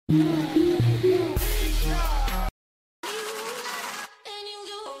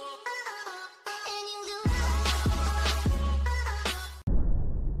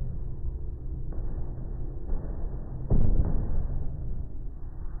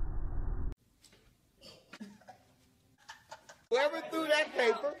Whoever threw that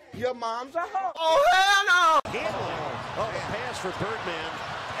paper, your mom's a hoe. Oh, hell no! Handling of the pass for Birdman,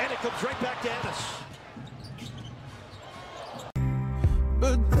 and it comes right back to Ennis.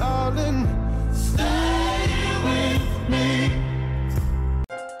 But darling, stay with me.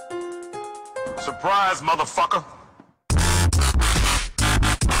 Surprise, motherfucker.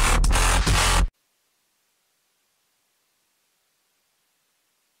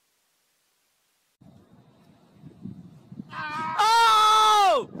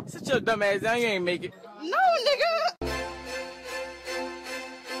 Oh! Sit your dumb ass down, you ain't make it. No, nigga!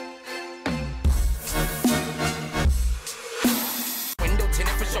 Window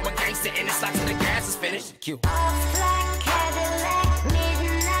tinted for showing gangster and it's like till the gas is finished. Cute. Black Cadillac,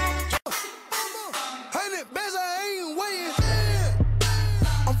 midnight. Honey, bitch, I ain't waiting.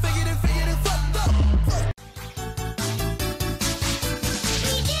 I'm figured it fucked up.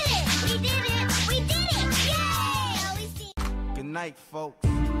 We did it! Yay! Good night, folks.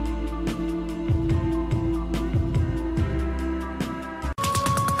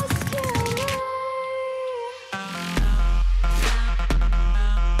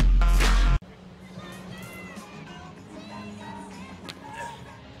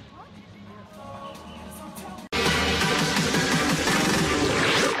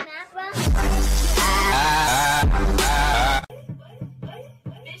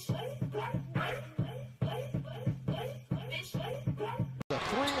 The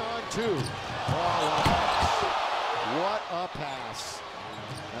 3-on-2. Oh, what a pass.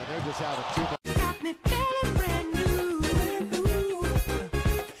 And they're just having too much. Got me feeling brand new.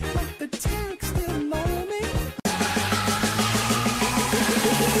 But the tank still lonely.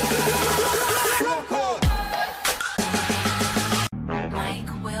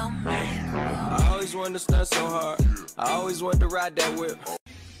 I always wanted to stunt so hard. I always wanted to ride that whip.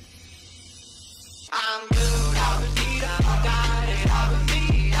 I'm good, I'll be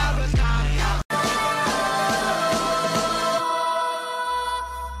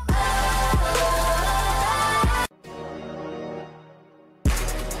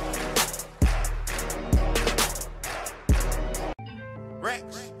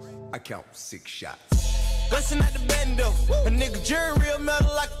Rex, I count 6 shots. Listen at the bendo. A nigga jury real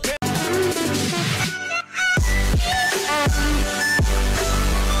metal like a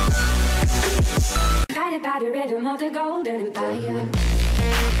Guided by the rhythm of the golden empire.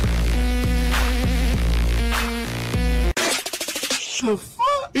 the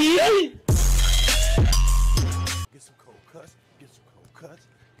fuck? Get some cold cuts, get some cold cuts,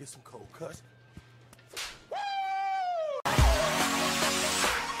 get some cold cuts.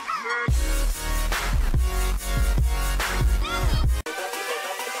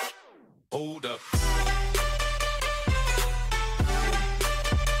 Hold up.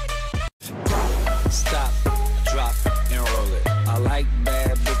 Stop, drop, and roll it. I like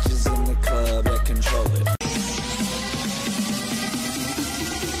bad bitches in the club that control it.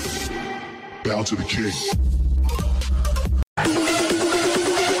 Bow to the king.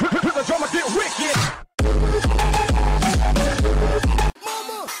 The drummer get wicked.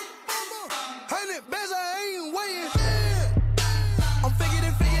 Mama, honey, bitch, I ain't waiting. I'm figured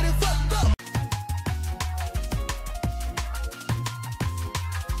it fucked up.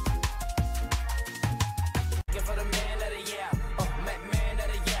 For the man that a yeah, man that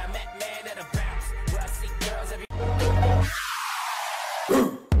a yeah, man that a bounce. Where I see girls every.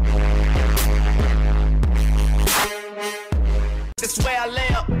 This way I lay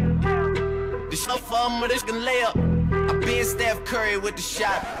up. The show for them, this can lay up. I been Steph Curry with the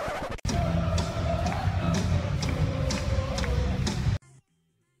shot.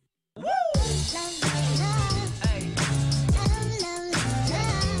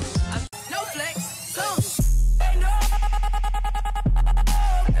 No flex,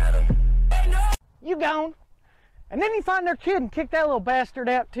 You gone. And then you find their kid and kick that little bastard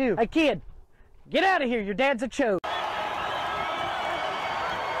out too. Hey kid, get out of here, your dad's a choke.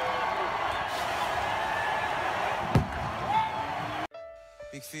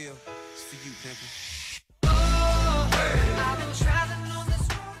 Big Phil, it's for you, pimpin'.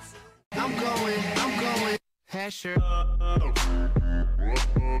 I'm going. Hasher.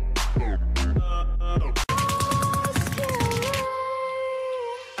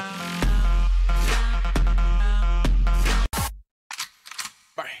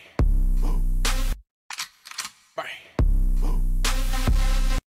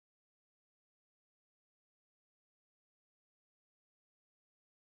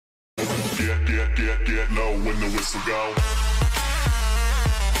 Get low when the whistle go.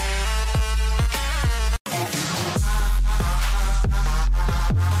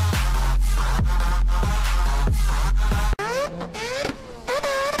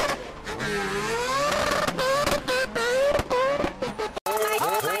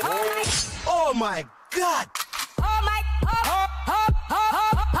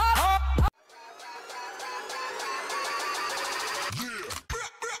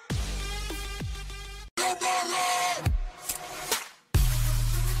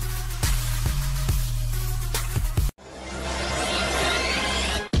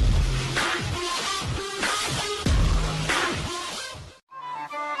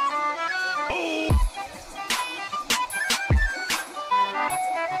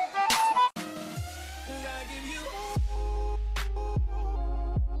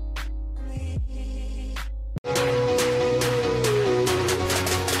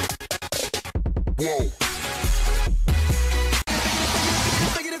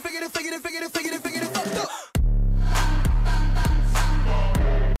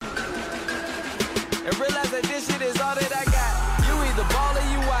 and realize that this shit is all that I got. You either ball or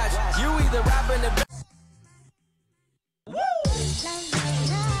you watch. You either rap in the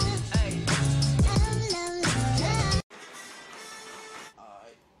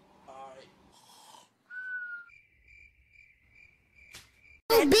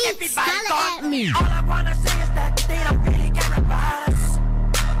Bitch, holla at me. All I wanna say is that they don't really care about us.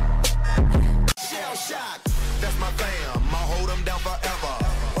 Shell shock, that's my fam. I'll hold them down forever.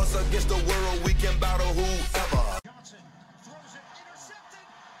 Us against the world, we can battle whoever. Johnson throws it, intercepted.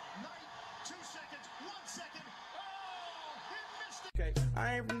 Knight, 2 seconds, 1 second. Oh, he missed it. Okay,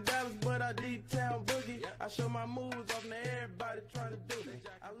 I ain't from Dallas, but I D-Town boogie. I show my moves off to everybody trying to do it.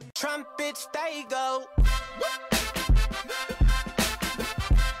 trumpets, they go.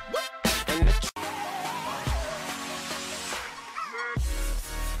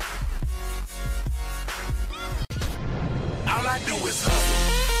 All I do is hustle.